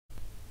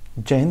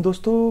जय हिंद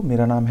दोस्तों,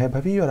 मेरा नाम है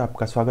भवी और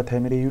आपका स्वागत है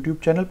मेरे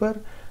YouTube चैनल पर।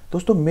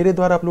 दोस्तों, मेरे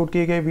द्वारा अपलोड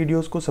किए गए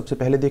वीडियोस को सबसे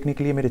पहले देखने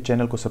के लिए मेरे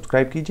चैनल को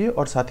सब्सक्राइब कीजिए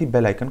और साथ ही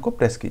बेल आइकन को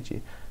प्रेस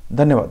कीजिए।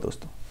 धन्यवाद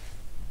दोस्तों।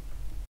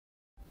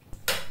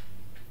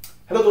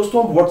 हेलो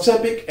दोस्तों,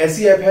 व्हाट्सएप एक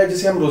ऐसी ऐप है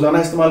जिसे हम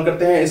रोजाना इस्तेमाल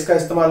करते हैं। इसका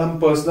इस्तेमाल हम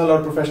पर्सनल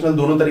और प्रोफेशनल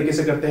दोनों तरीके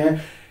से करते हैं।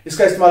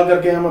 इसका इस्तेमाल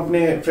करके हम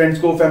अपने फ्रेंड्स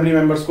को, फैमिली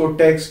मेंबर्स को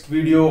टेक्स्ट,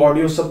 वीडियो,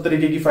 ऑडियो सब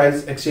तरीके की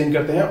फाइल्स एक्सचेंज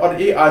करते हैं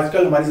और ये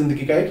आजकल हमारी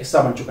जिंदगी का एक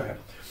हिस्सा बन चुका है।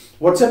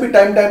 व्हाट्सएप भी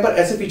टाइम टाइम पर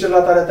ऐसे फीचर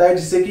लाता रहता है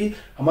जिससे कि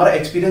हमारा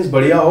एक्सपीरियंस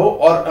बढ़िया हो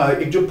और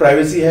एक जो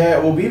प्राइवेसी है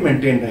वो भी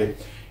मेंटेन रहे।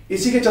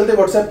 इसी के चलते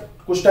व्हाट्सएप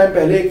कुछ टाइम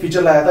पहले एक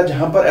फीचर लाया था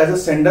जहां पर एज अ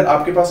सेंडर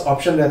आपके पास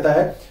ऑप्शन रहता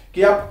है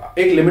कि आप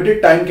एक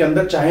लिमिटेड टाइम के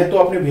अंदर चाहें तो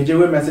अपने भेजे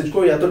हुए मैसेज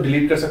को या तो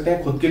डिलीट कर सकते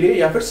हैं खुद के लिए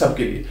या फिर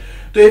सबके लिए।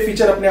 तो ये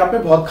फीचर अपने आप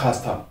में बहुत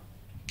खास था।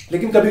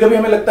 लेकिन कभी कभी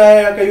हमें लगता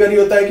है या कई बार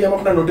होता है कि हम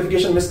अपना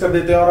नोटिफिकेशन मिस कर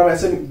देते हैं और हम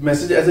ऐसे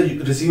मैसेज एज ए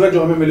रिसीवर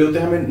जो हमें मिले होते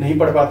हैं हमें नहीं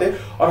पढ़ पाते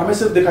और हमें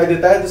सिर्फ दिखाई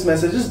देता है दिस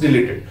मैसेज इज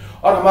डिलीटेड।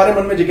 और हमारे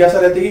मन में जिज्ञासा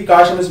रहती है कि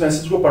काश हम इस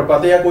मैसेज को पढ़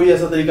पाते या कोई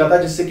ऐसा तरीका था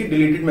जिससे कि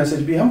डिलीटेड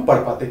मैसेज भी हम पढ़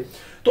पाते।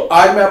 तो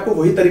आज मैं आपको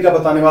वही तरीका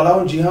बताने वाला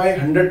हूं। जी हाँ, ये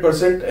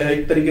 100%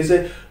 एक तरीके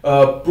से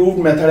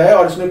प्रूव्ड मेथड है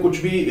और इसमें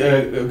कुछ भी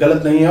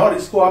गलत नहीं है और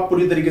इसको आप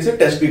पूरी तरीके से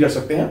टेस्ट भी कर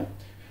सकते हैं।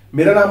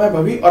 मेरा नाम है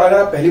भवी और अगर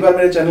आप पहली बार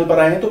मेरे चैनल पर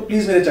आए हैं तो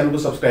प्लीज मेरे चैनल को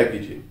सब्सक्राइब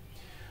कीजिए।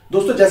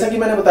 दोस्तों, जैसा कि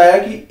मैंने बताया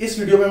कि इस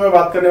वीडियो में मैं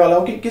बात करने वाला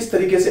हूं कि किस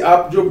तरीके से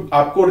आप जो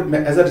आपको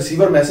as a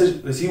receiver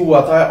message receive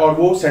हुआ था और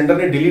वो सेंडर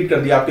ने डिलीट कर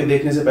दिया आपके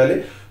देखने से पहले,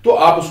 तो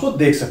आप उसको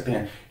देख सकते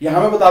हैं।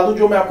 यहां मैं बता दूं,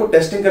 जो मैं आपको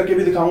टेस्टिंग करके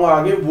भी दिखाऊंगा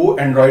आगे, वो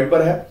एंड्रॉइड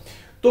पर है।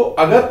 तो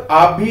अगर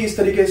आप भी इस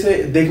तरीके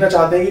से देखना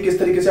चाहते हैं कि किस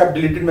तरीके से आप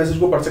डिलीटेड मैसेज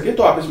को पढ़ सके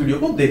तो आप इस वीडियो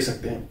को देख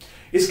सकते हैं।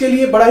 इसके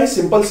लिए बड़ा ही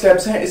सिंपल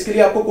स्टेप्स हैं। इसके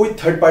लिए आपको कोई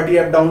थर्ड पार्टी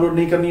ऐप डाउनलोड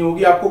नहीं करनी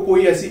होगी। आपको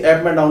कोई ऐसी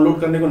ऐप मैं डाउनलोड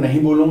करने को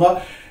नहीं बोलूंगा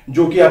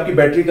जो कि आपकी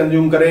बैटरी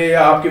कंज्यूम करे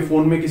या आपके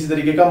फोन में किसी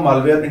तरीके का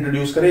मालवेयर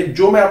इंट्रोड्यूस करे।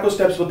 जो मैं आपको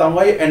स्टेप्स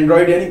बताऊंगा ये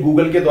एंड्रॉइड यानी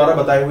गूगल के द्वारा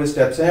बताए हुए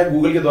स्टेप्स हैं,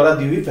 गूगल के द्वारा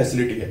दी हुई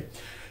फैसिलिटी है।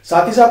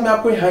 साथ ही साथ मैं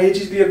आपको यहां ये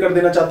चीज क्लियर कर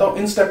देना चाहता हूं,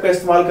 इन स्टेप का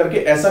इस्तेमाल करके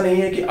ऐसा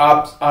नहीं है कि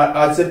आप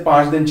आज से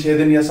 5 दिन, 6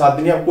 दिन या 7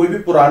 दिन या कोई भी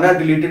पुराना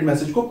डिलीटेड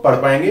मैसेज को पढ़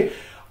पाएंगे।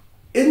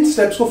 इन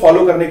स्टेप्स को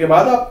फॉलो करने के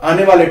बाद आप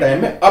आने वाले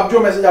टाइम में अब जो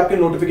मैसेज आपके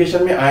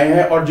नोटिफिकेशन में आए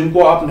हैं और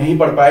जिनको आप नहीं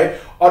पढ़ पाए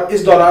और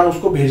इस दौरान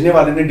उसको भेजने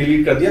वाले ने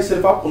डिलीट कर दिया,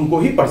 सिर्फ आप उनको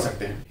ही पढ़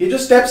सकते हैं। ये जो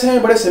स्टेप्स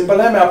हैं बड़े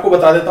सिंपल है, मैं आपको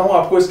बता देता हूं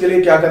आपको इसके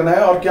लिए क्या करना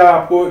है और क्या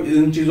आपको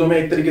इन चीजों में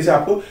एक तरीके से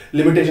आपको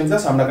लिमिटेशन का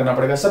सामना करना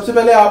पड़ेगा। सबसे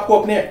पहले आपको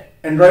अपने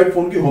एंड्रॉइड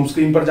फोन की होम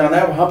स्क्रीन पर जाना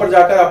है। वहां पर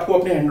जाकर आपको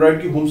अपने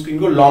एंड्रॉइड की होम स्क्रीन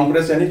को लॉन्ग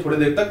प्रेस यानी थोड़ी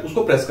देर तक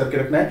उसको प्रेस करके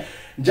रखना है।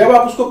 जब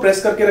आप उसको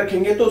प्रेस करके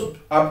रखेंगे तो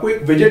आपको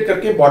एक विजेट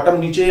करके बॉटम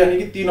नीचे यानी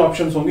कि 3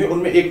 ऑप्शंस होंगे,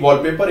 उनमें एक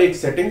वॉलपेपर, एक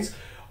सेटिंग्स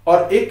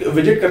और एक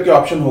विजेट करके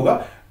ऑप्शन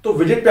होगा। तो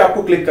विजेट पे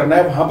आपको क्लिक करना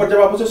है। वहां पर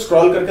जब आप उसे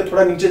स्क्रॉल करके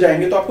थोड़ा नीचे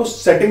जाएंगे तो आपको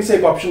सेटिंग से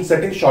एक ऑप्शन,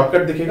 सेटिंग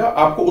शॉर्टकट दिखेगा,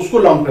 आपको उसको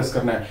लॉन्ग प्रेस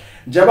करना है।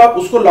 जब आप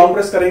उसको लॉन्ग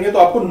प्रेस करेंगे तो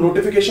आपको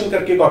नोटिफिकेशन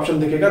करके एक ऑप्शन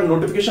दिखेगा,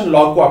 नोटिफिकेशन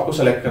लॉग को आपको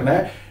सेलेक्ट करना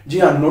है। जी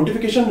हाँ,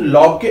 नोटिफिकेशन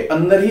लॉग के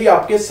अंदर ही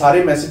आपके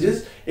सारे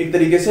मैसेजेस एक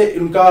तरीके से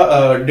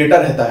उनका डेटा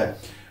रहता है।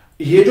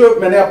 ये जो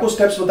मैंने आपको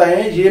स्टेप्स बताए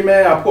हैं ये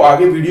मैं आपको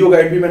आगे वीडियो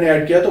गाइड भी मैंने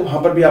ऐड किया, तो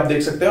वहां पर भी आप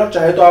देख सकते हैं और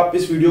चाहे तो आप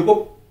इस वीडियो को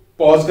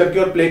पॉज करके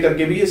और प्ले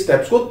करके भी ये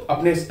स्टेप्स को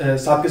अपने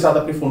साथ के साथ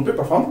अपने फोन पे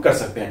परफॉर्म कर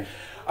सकते हैं।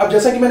 अब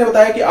जैसा कि मैंने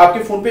बताया कि आपके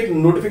फोन पे एक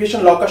नोटिफिकेशन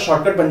लॉक का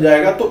शॉर्टकट बन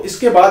जाएगा, तो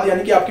इसके बाद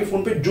यानी कि आपके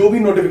फोन पे जो भी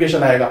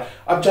नोटिफिकेशन आएगा,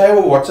 अब चाहे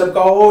वो व्हाट्सएप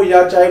का हो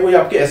या चाहे कोई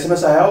आपके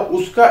एसएमएस आया हो,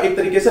 उसका एक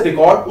तरीके से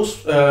रिकॉर्ड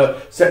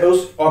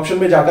उस ऑप्शन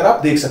में जाकर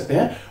आप देख सकते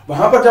हैं।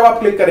 वहां पर जब आप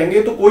क्लिक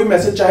करेंगे तो कोई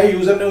मैसेज चाहे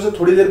यूजर ने उसे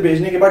थोड़ी देर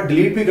भेजने के बाद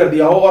डिलीट भी कर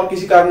दिया हो और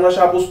किसी कारणवश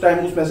आप उस टाइम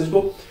उस मैसेज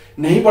को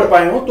नहीं पढ़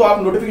पाए हो, तो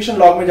आप नोटिफिकेशन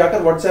लॉग में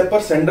जाकर व्हाट्सएप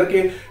पर सेंडर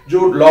के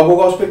जो लॉग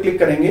होगा उस पर क्लिक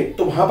करेंगे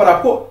तो वहां पर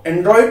आपको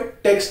एंड्रॉइड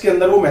टेक्स्ट के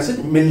अंदर वो मैसेज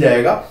मिल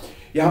जाएगा।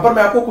 यहां पर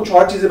मैं आपको कुछ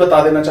और चीजें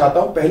बता देना चाहता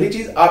हूं। पहली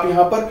चीज, आप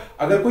यहां पर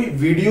अगर कोई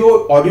वीडियो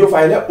ऑडियो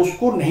फाइल है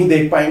उसको नहीं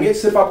देख पाएंगे,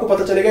 सिर्फ आपको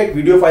पता चलेगा एक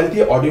वीडियो फाइल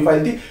थी, ऑडियो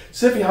फाइल थी,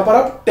 सिर्फ यहां पर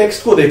आप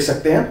टेक्स्ट को देख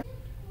सकते हैं।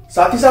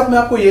 साथ ही साथ मैं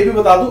आपको यह भी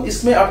बता दूं,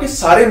 इसमें आपके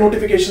सारे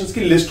नोटिफिकेशंस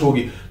की लिस्ट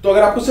होगी। तो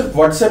अगर आपको सिर्फ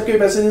व्हाट्सएप के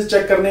मैसेजेस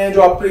चेक करने हैं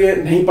जो आप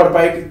नहीं पढ़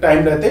पाए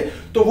टाइम रहते,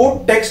 तो वो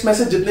टेक्स्ट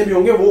मैसेज जितने भी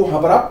होंगे वो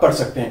वहां पर आप पढ़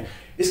सकते हैं।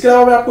 इसके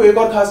अलावा मैं आपको एक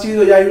और खास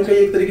चीज या यूं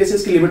एक तरीके से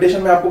इसकी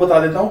लिमिटेशन मैं आपको बता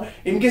देता हूं।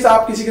 इनकेस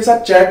आप किसी के साथ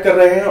चैट कर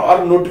रहे हैं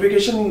और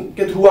नोटिफिकेशन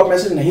के थ्रू आप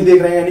मैसेज नहीं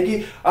देख रहे हैं, यानी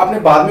कि आपने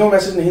बाद में वो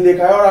मैसेज नहीं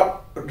देखा है और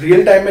आप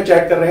रियल टाइम में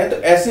चैट कर रहे हैं, तो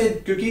ऐसे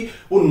क्योंकि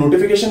वो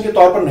नोटिफिकेशन के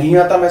तौर पर नहीं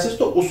आता मैसेज,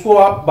 तो उसको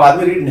आप बाद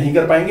में रीड नहीं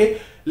कर पाएंगे।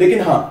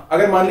 लेकिन हाँ,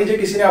 अगर मान लीजिए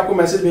किसी ने आपको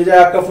मैसेज भेजा है,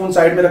 आपका फोन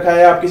साइड में रखा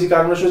है, आप किसी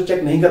कारणवश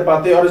चेक नहीं कर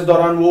पाते और इस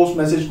दौरान वो उस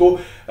मैसेज को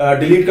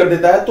डिलीट कर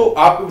देता है, तो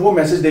आप वो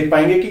मैसेज देख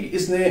पाएंगे कि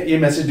इसने ये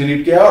मैसेज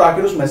डिलीट किया है और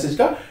आखिर उस मैसेज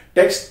का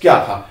टेक्स्ट क्या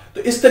था।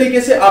 तो इस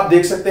तरीके से आप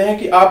देख सकते हैं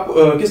कि आप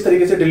किस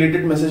तरीके से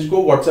डिलीटेड मैसेज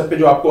को व्हाट्सएप पे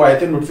जो आपको आए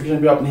थे नोटिफिकेशन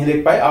भी आप नहीं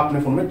देख पाए, आप अपने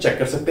फोन में चेक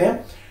कर सकते हैं।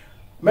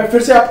 मैं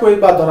फिर से आपको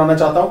एक बात दोहराना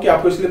चाहता हूं कि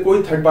आपको इसके लिए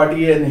कोई थर्ड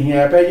पार्टी ये नहीं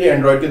ऐप है, ये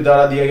एंड्रॉइड के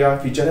द्वारा दिया गया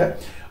फीचर है।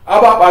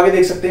 अब आप आगे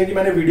देख सकते हैं कि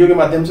मैंने वीडियो के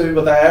माध्यम से भी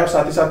बताया है और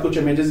साथ ही साथ कुछ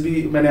इमेजेस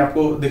भी मैंने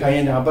आपको दिखाई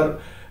हैं जहां पर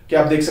कि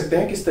आप देख सकते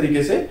हैं किस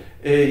तरीके से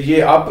ये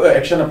आप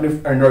एक्शन अपने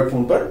एंड्रॉइड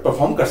फोन पर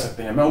परफॉर्म कर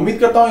सकते हैं। मैं उम्मीद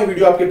करता हूं ये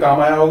वीडियो आपके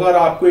काम आया होगा और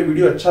आपको ये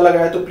वीडियो अच्छा लगा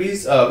है तो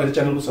प्लीज मेरे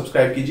चैनल को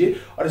सब्सक्राइब कीजिए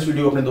और इस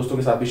वीडियो को अपने दोस्तों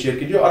के साथ भी शेयर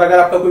कीजिए और अगर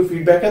आपका कोई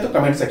फीडबैक है तो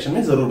कमेंट सेक्शन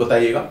में जरूर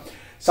बताइएगा।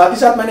 साथ ही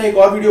साथ मैंने एक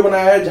और वीडियो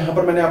बनाया है जहां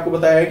पर मैंने आपको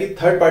बताया है कि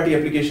थर्ड पार्टी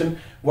एप्लीकेशन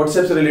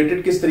व्हाट्सएप से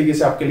रिलेटेड किस तरीके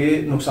से आपके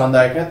लिए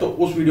नुकसानदायक है। तो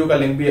उस वीडियो का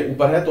लिंक भी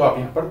ऊपर है, तो आप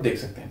यहां पर देख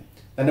सकते हैं।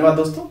 धन्यवाद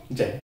दोस्तों,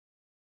 जय हिंद।